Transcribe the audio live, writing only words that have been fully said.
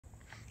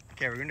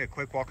Okay, we're going to do a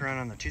quick walk around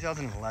on the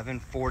 2011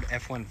 Ford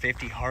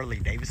F-150 Harley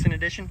Davidson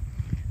edition.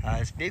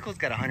 This vehicle's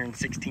got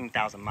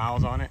 116,000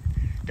 miles on it.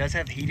 It does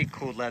have heated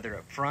cooled leather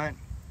up front,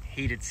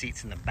 heated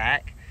seats in the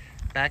back,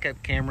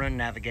 backup camera,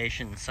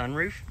 navigation, and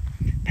sunroof.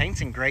 Paint's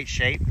in great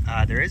shape.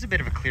 There is a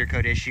bit of a clear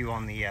coat issue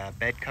on the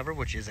bed cover,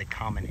 which is a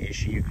common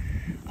issue.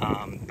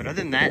 But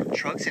other than that,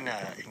 truck's in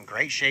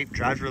great shape,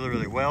 drives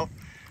really well.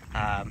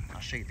 I'll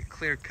show you the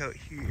clear coat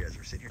here as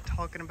we're sitting here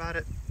talking about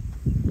it.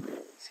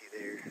 See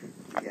there.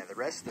 Yeah, the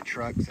rest of the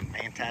truck's in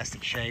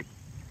fantastic shape.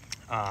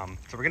 So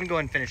we're gonna go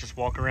ahead and finish this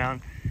walk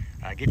around,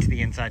 get to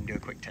the inside and do a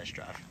quick test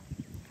drive.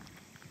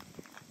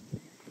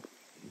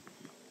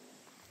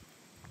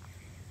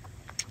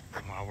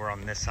 And while we're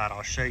on this side,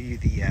 I'll show you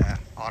the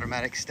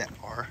automatic step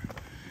bar.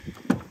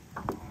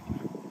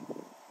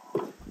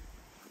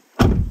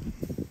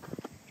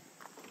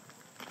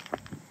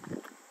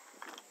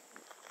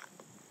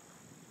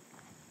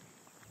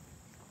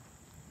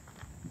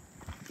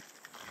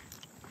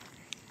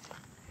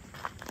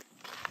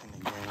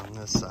 On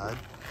this side,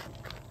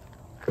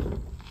 it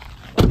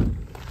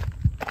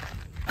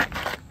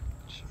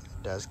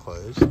does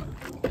close.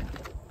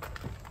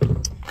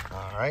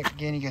 All right,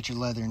 again, you got your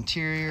leather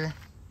interior,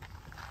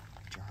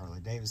 got your Harley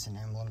Davidson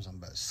emblems on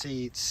both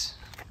seats.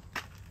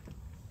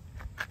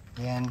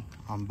 Again,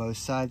 on both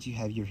sides, you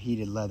have your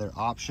heated leather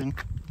option.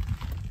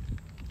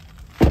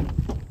 Your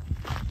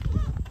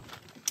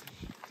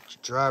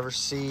driver's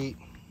seat.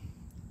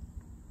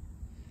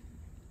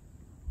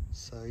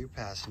 So your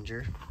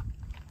passenger.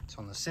 So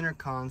on the center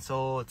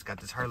console, it's got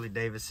this Harley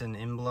Davidson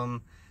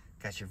emblem,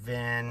 got your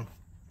VIN,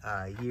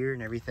 year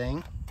and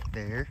everything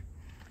there.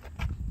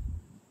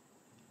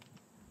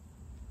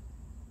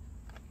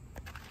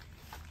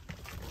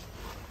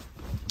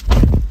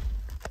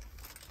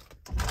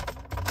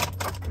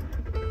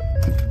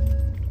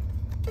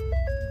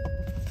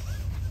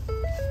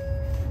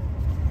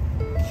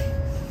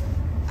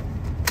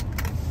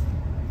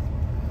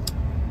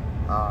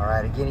 All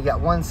right, again, you got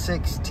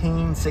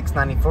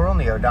 116,694 on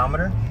the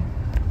odometer.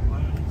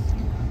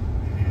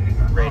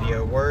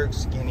 Radio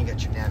works. Again, you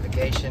got your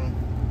navigation,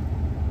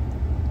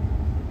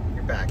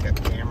 your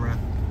backup camera,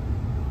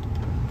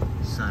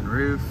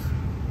 sunroof,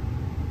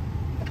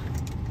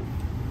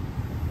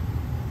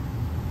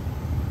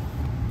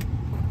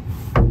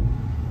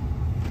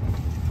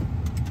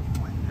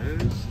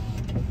 windows,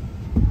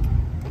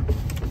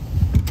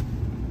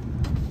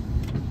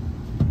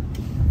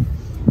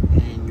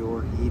 and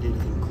your heated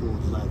and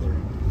cooled leather.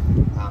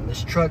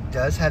 This truck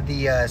does have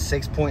the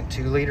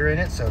 6.2 liter in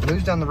it, so it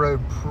moves down the road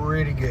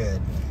pretty good.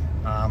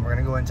 We're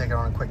gonna go ahead and take it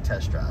on a quick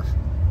test drive.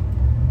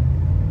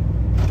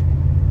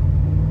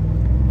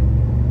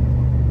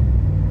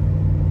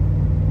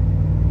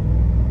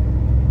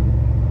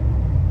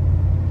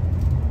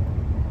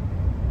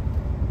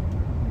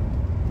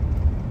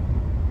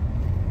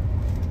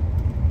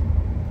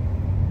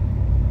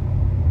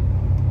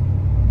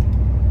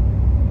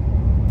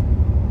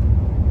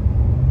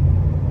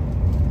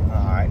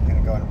 All right,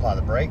 gonna go ahead and apply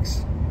the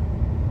brakes.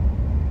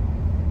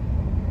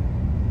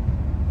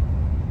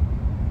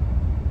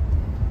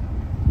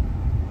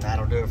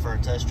 That'll do it for our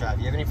test drive. If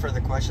you have any further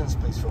questions,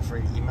 please feel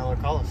free to email or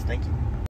call us. Thank you.